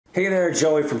Hey there,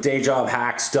 Joey from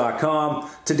dayjobhacks.com.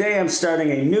 Today I'm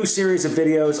starting a new series of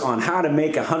videos on how to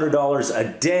make $100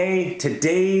 a day.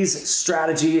 Today's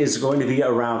strategy is going to be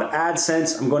around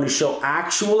AdSense. I'm going to show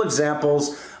actual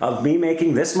examples of me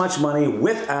making this much money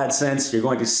with AdSense. You're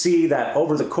going to see that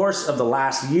over the course of the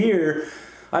last year,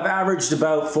 I've averaged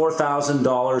about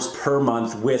 $4,000 per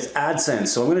month with AdSense.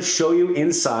 So I'm going to show you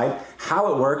inside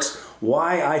how it works,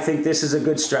 why I think this is a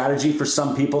good strategy for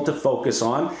some people to focus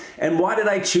on, and why did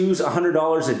I choose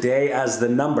 $100 a day as the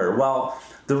number? Well,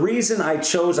 the reason I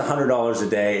chose $100 a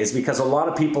day is because a lot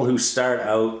of people who start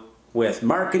out with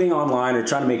marketing online or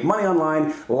trying to make money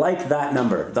online like that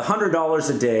number. The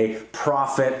 $100 a day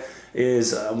profit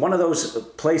is one of those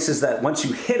places that once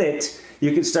you hit it,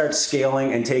 you can start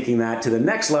scaling and taking that to the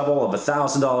next level of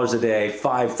 $1,000 a day,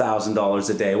 $5,000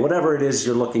 a day, whatever it is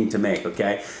you're looking to make,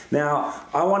 okay? Now,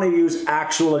 I want to use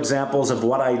actual examples of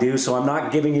what I do, so I'm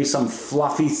not giving you some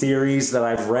fluffy theories that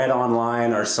I've read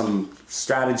online or some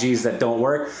strategies that don't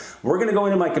work. We're going to go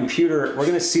into my computer, we're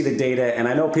going to see the data, and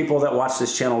I know people that watch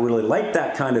this channel really like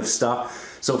that kind of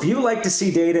stuff. So if you like to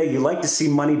see data, you like to see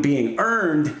money being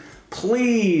earned,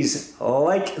 please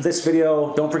like this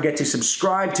video. Don't forget to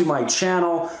subscribe to my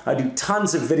channel. I do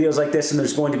tons of videos like this, and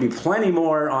there's going to be plenty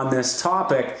more on this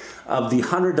topic of the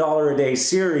 $100 a day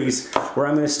series, where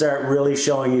I'm going to start really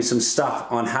showing you some stuff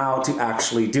on how to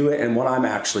actually do it and what I'm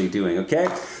actually doing,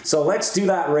 okay? So let's do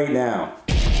that right now.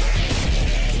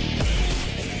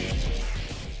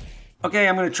 Okay,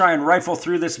 I'm going to try and rifle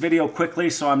through this video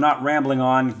quickly so I'm not rambling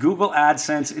on. Google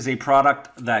AdSense is a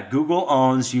product that Google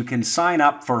owns. You can sign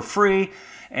up for free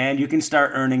and you can start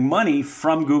earning money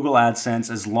from Google AdSense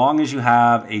as long as you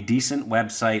have a decent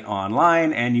website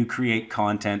online and you create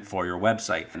content for your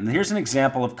website. And here's an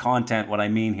example of content, what I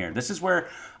mean here. This is where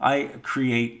I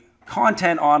create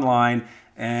content online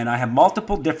and I have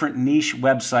multiple different niche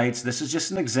websites. This is just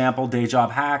an example, Day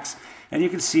Job Hacks. And you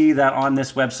can see that on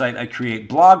this website, I create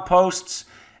blog posts,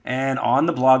 and on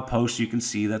the blog posts, you can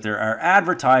see that there are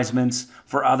advertisements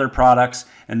for other products,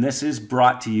 and this is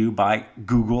brought to you by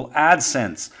Google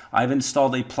AdSense. I've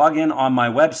installed a plugin on my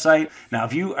website. Now,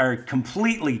 if you are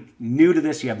completely new to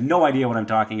this, you have no idea what I'm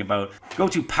talking about, go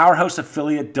to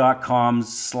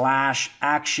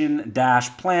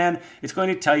powerhouseaffiliate.com/action-plan. It's going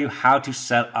to tell you how to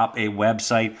set up a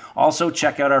website. Also,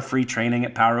 check out our free training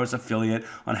at Powerhouse Affiliate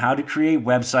on how to create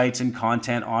websites and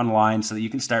content online so that you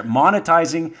can start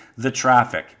monetizing the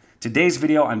traffic. Today's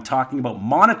video, I'm talking about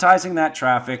monetizing that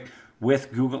traffic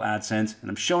with Google AdSense, and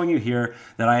I'm showing you here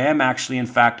that I am actually, in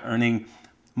fact, earning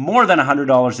more than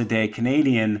 $100 a day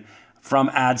Canadian from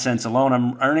AdSense alone.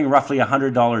 I'm earning roughly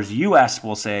 $100 US,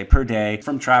 we'll say, per day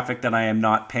from traffic that I am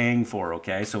not paying for,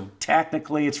 okay? So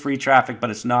technically it's free traffic, but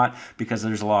it's not because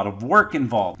there's a lot of work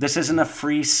involved. This isn't a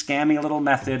free scammy little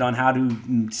method on how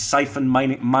to siphon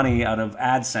money out of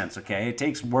AdSense, okay? It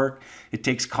takes work, it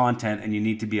takes content, and you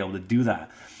need to be able to do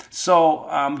that. So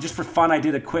just for fun, I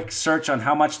did a quick search on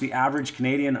how much the average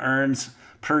Canadian earns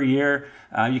per year.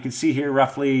 You can see here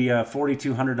roughly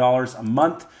 $4,200 a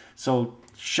month. So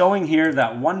showing here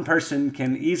that one person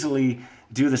can easily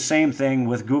do the same thing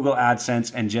with Google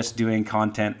AdSense and just doing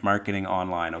content marketing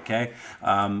online, okay?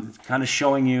 Kind of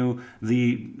showing you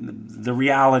the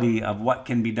reality of what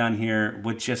can be done here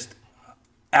with just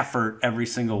effort every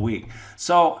single week.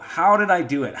 So how did I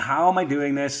do it? How am I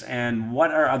doing this? And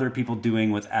what are other people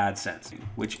doing with AdSense?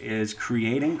 Which is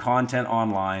creating content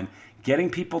online, getting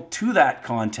people to that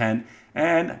content,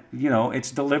 and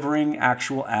it's delivering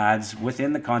actual ads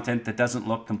within the content that doesn't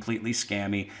look completely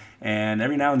scammy. And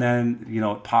every now and then,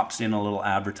 it pops in a little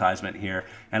advertisement here,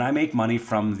 and I make money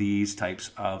from these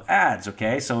types of ads,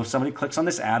 okay? So if somebody clicks on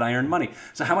this ad, I earn money.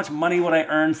 So how much money would I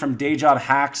earn from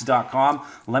dayjobhacks.com?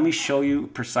 Let me show you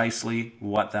precisely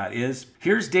what that is.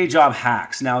 Here's Day Job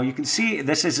Hacks. Now you can see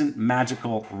this isn't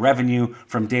magical revenue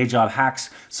from Day Job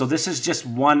Hacks. So this is just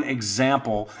one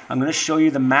example. I'm gonna show you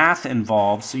the math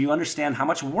involved so you understand how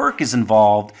much work is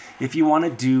involved if you wanna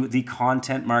do the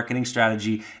content marketing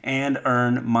strategy and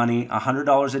earn money,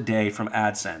 $100 a day from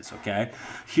AdSense, okay?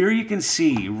 Here you can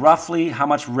see roughly how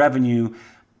much revenue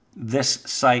this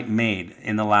site made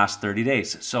in the last 30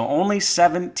 days. So only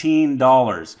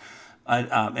 $17.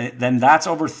 Then that's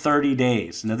over 30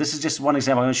 days. Now this is just one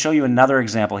example. I'm going to show you another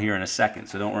example here in a second,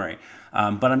 so don't worry.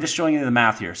 But I'm just showing you the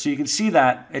math here. So you can see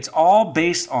that it's all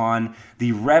based on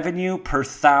the revenue per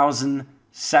 1,000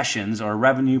 sessions or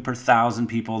revenue per 1,000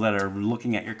 people that are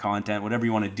looking at your content, whatever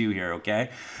you want to do here, okay?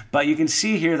 But you can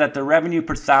see here that the revenue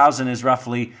per 1,000 is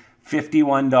roughly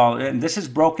 $51. And this is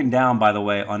broken down, by the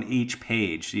way, on each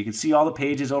page. So you can see all the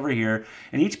pages over here,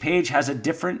 and each page has a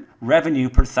different revenue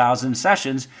per 1,000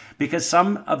 sessions because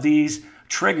some of these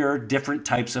trigger different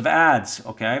types of ads,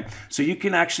 okay? So you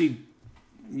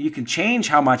can change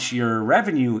how much your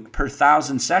revenue per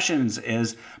 1,000 sessions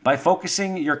is by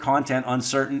focusing your content on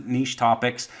certain niche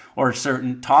topics or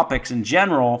certain topics in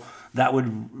general that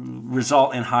would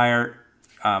result in higher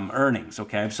earnings,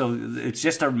 okay? So it's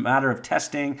just a matter of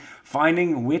testing,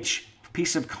 finding which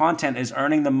piece of content is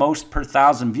earning the most per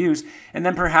 1,000 views, and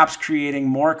then perhaps creating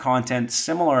more content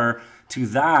similar to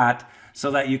that so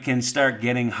that you can start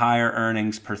getting higher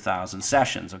earnings per 1,000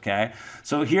 sessions, okay?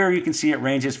 So here you can see it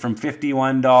ranges from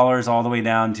 $51 all the way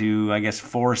down to, I guess,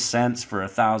 4 cents for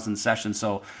 1,000 sessions.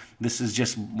 So this is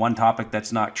just one topic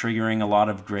that's not triggering a lot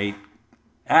of great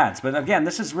ads. But again,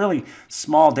 this is really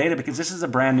small data because this is a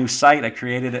brand new site. I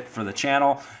created it for the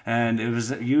channel and it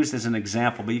was used as an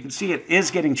example. But you can see it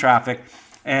is getting traffic,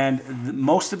 and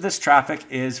most of this traffic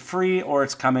is free or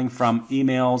it's coming from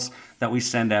emails that we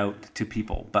send out to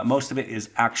people. But most of it is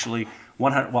actually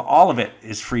 100, well, all of it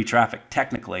is free traffic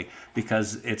technically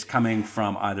because it's coming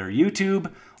from either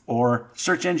YouTube or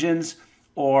search engines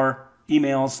or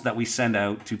emails that we send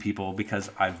out to people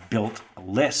because I've built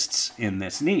lists in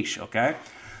this niche, okay?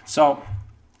 So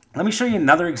let me show you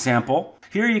another example.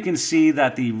 Here you can see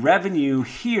that the revenue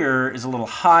here is a little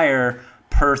higher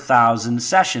per 1,000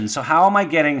 sessions. So how am I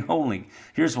getting,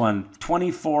 here's one,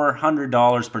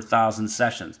 $2,400 per 1,000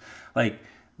 sessions. Like,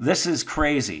 this is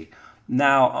crazy.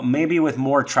 Now, maybe with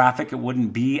more traffic, it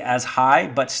wouldn't be as high,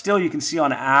 but still you can see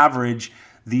on average,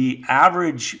 the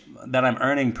average that I'm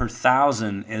earning per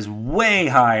 1,000 is way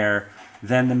higher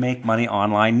than the Make Money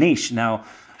Online niche. Now,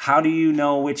 how do you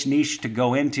know which niche to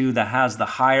go into that has the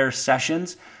higher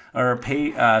sessions or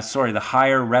the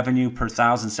higher revenue per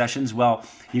 1,000 sessions? Well,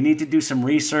 you need to do some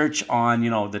research on,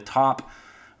 the top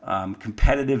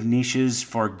competitive niches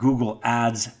for Google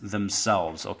Ads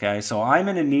themselves, okay? So I'm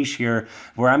in a niche here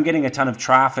where I'm getting a ton of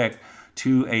traffic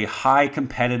to a high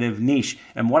competitive niche.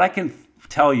 And what I can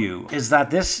tell you is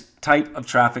that this type of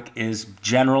traffic is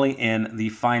generally in the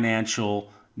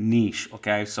financial niche,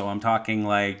 okay? So I'm talking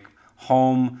like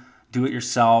home,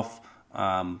 do-it-yourself,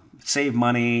 save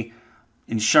money,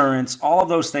 insurance. All of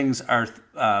those things are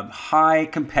high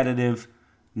competitive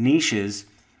niches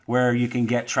where you can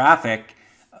get traffic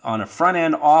on a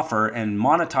front-end offer and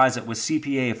monetize it with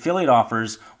CPA affiliate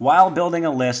offers while building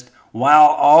a list, while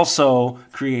also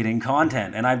creating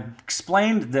content. And I've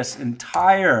explained this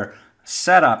entire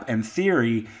setup and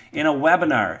theory in a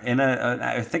webinar,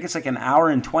 I think it's like an hour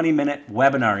and 20-minute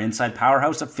webinar inside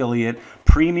Powerhouse Affiliate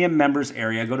Premium Members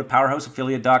area. Go to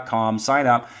powerhouseaffiliate.com, sign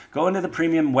up, go into the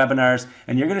premium webinars,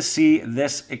 and you're going to see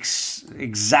this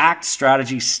exact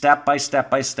strategy step by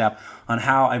step on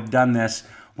how I've done this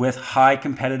with high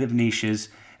competitive niches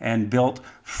and built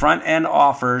front-end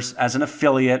offers as an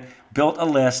affiliate, built a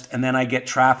list, and then I get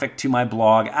traffic to my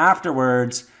blog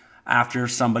afterwards after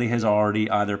somebody has already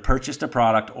either purchased a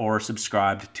product or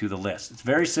subscribed to the list. It's a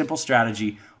very simple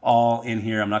strategy all in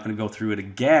here. I'm not going to go through it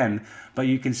again, but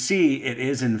you can see it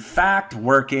is in fact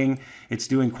working. It's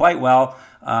doing quite well,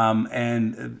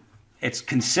 and it's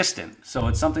consistent. So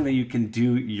it's something that you can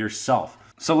do yourself.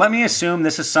 So let me assume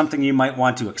this is something you might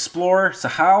want to explore. So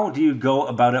how do you go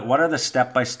about it? What are the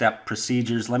step-by-step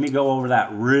procedures? Let me go over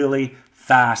that really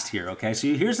fast here, okay? So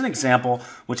here's an example,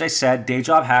 which I said,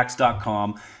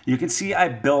 dayjobhacks.com. You can see I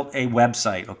built a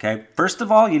website, okay? First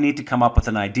of all, you need to come up with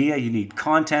an idea. You need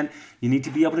content. You need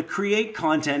to be able to create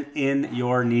content in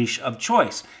your niche of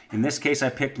choice. In this case, I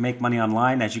picked Make Money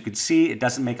Online. As you can see, it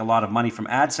doesn't make a lot of money from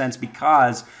AdSense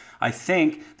because I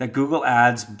think that Google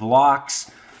Ads blocks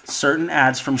certain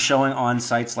ads from showing on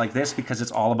sites like this because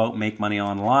it's all about Make Money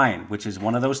Online, which is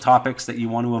one of those topics that you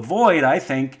want to avoid, I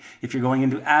think, if you're going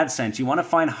into AdSense. You want to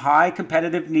find high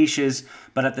competitive niches,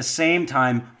 but at the same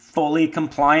time, fully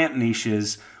compliant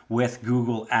niches with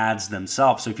Google Ads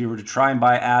themselves. So if you were to try and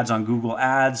buy ads on Google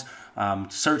Ads,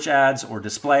 search ads or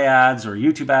display ads or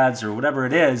YouTube ads or whatever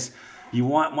it is, you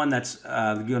want one that's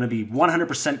going to be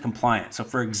 100% compliant. So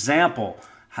for example,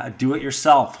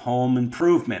 do-it-yourself, home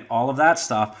improvement, all of that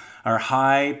stuff are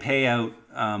high payout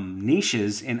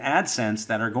niches in AdSense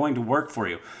that are going to work for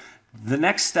you. The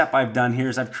next step I've done here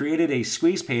is I've created a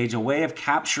squeeze page, a way of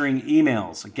capturing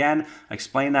emails. Again, I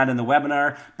explained that in the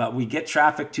webinar, but we get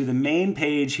traffic to the main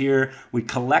page here. We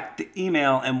collect the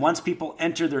email, and once people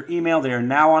enter their email, they are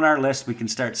now on our list. We can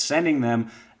start sending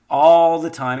them all the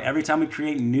time. Every time we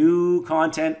create new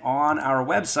content on our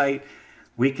website,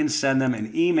 we can send them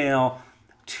an email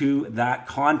to that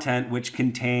content, which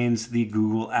contains the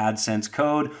Google AdSense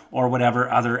code or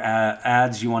whatever other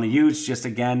ads you want to use. Just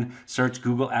again, search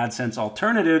Google AdSense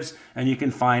alternatives and you can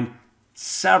find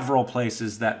several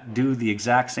places that do the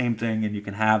exact same thing, and you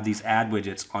can have these ad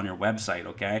widgets on your website,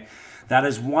 okay? That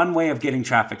is one way of getting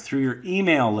traffic, through your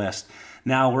email list.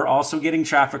 Now, we're also getting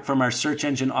traffic from our search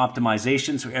engine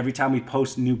optimization. So every time we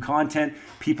post new content,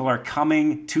 people are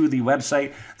coming to the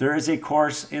website. There is a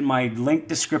course in my link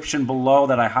description below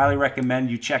that I highly recommend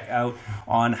you check out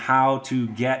on how to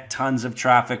get tons of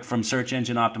traffic from search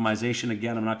engine optimization.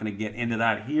 Again, I'm not going to get into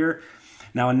that here.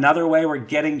 Now, another way we're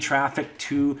getting traffic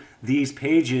to these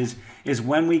pages is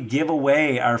when we give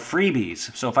away our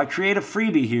freebies. So if I create a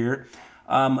freebie here,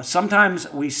 sometimes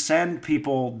we send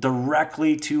people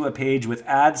directly to a page with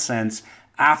Adsense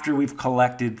after we've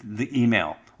collected the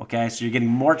email. Okay, so you're getting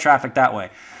more traffic that way.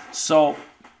 So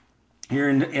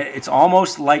it's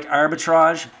almost like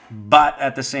arbitrage, but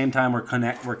at the same time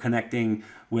we're connecting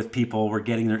with people. We're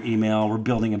getting their email. We're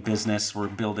building a business. We're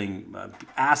building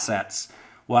assets,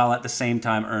 while at the same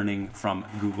time earning from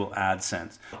Google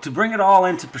AdSense. To bring it all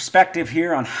into perspective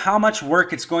here on how much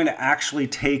work it's going to actually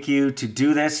take you to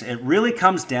do this, it really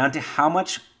comes down to how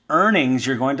much earnings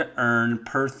you're going to earn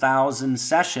per 1,000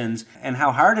 sessions and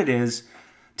how hard it is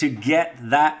to get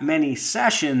that many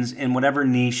sessions in whatever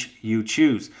niche you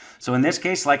choose. So in this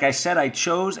case, like I said, I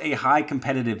chose a high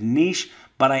competitive niche,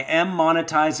 but I am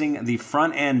monetizing the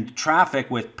front end traffic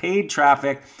with paid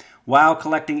traffic while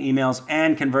collecting emails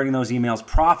and converting those emails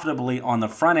profitably on the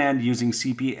front end using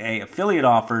CPA affiliate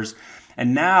offers.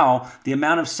 And now the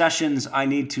amount of sessions I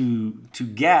need to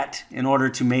get in order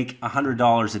to make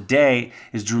 $100 a day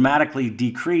is dramatically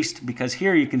decreased, because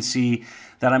here you can see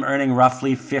that I'm earning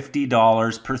roughly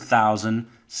 $50 per 1,000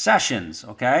 sessions,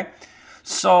 okay?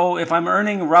 So if I'm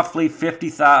earning roughly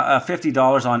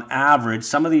 $50 on average,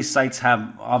 some of these sites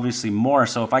have obviously more.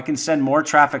 So if I can send more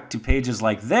traffic to pages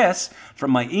like this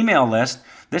from my email list,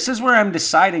 this is where I'm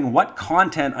deciding what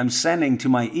content I'm sending to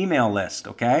my email list,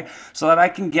 okay? So that I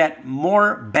can get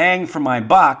more bang for my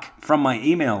buck from my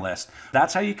email list.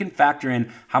 That's how you can factor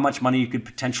in how much money you could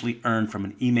potentially earn from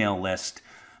an email list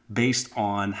based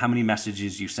on how many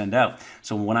messages you send out.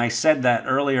 So when I said that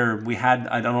earlier, we had,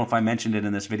 I don't know if I mentioned it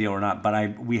in this video or not,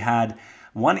 but we had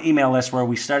one email list where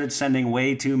we started sending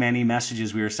way too many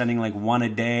messages. We were sending like one a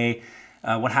day.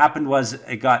 What happened was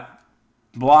it got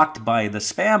blocked by the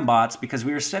spam bots because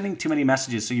we were sending too many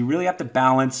messages. So you really have to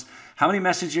balance how many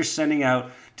messages you're sending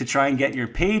out to try and get your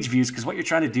page views, because what you're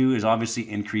trying to do is obviously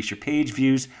increase your page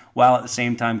views while at the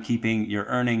same time keeping your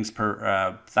earnings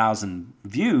per 1,000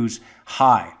 views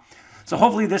high. So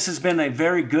hopefully this has been a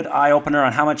very good eye-opener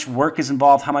on how much work is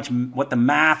involved, what the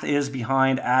math is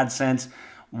behind AdSense,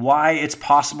 why it's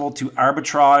possible to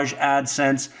arbitrage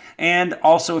AdSense, and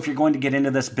also if you're going to get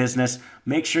into this business,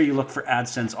 make sure you look for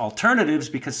AdSense alternatives,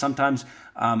 because sometimes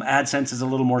AdSense is a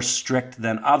little more strict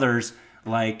than others,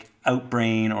 like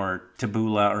Outbrain or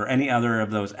Taboola or any other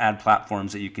of those ad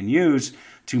platforms that you can use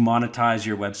to monetize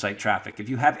your website traffic. If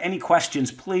you have any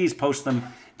questions, please post them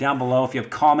down below. If you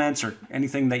have comments or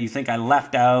anything that you think I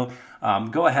left out,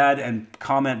 go ahead and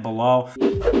comment below.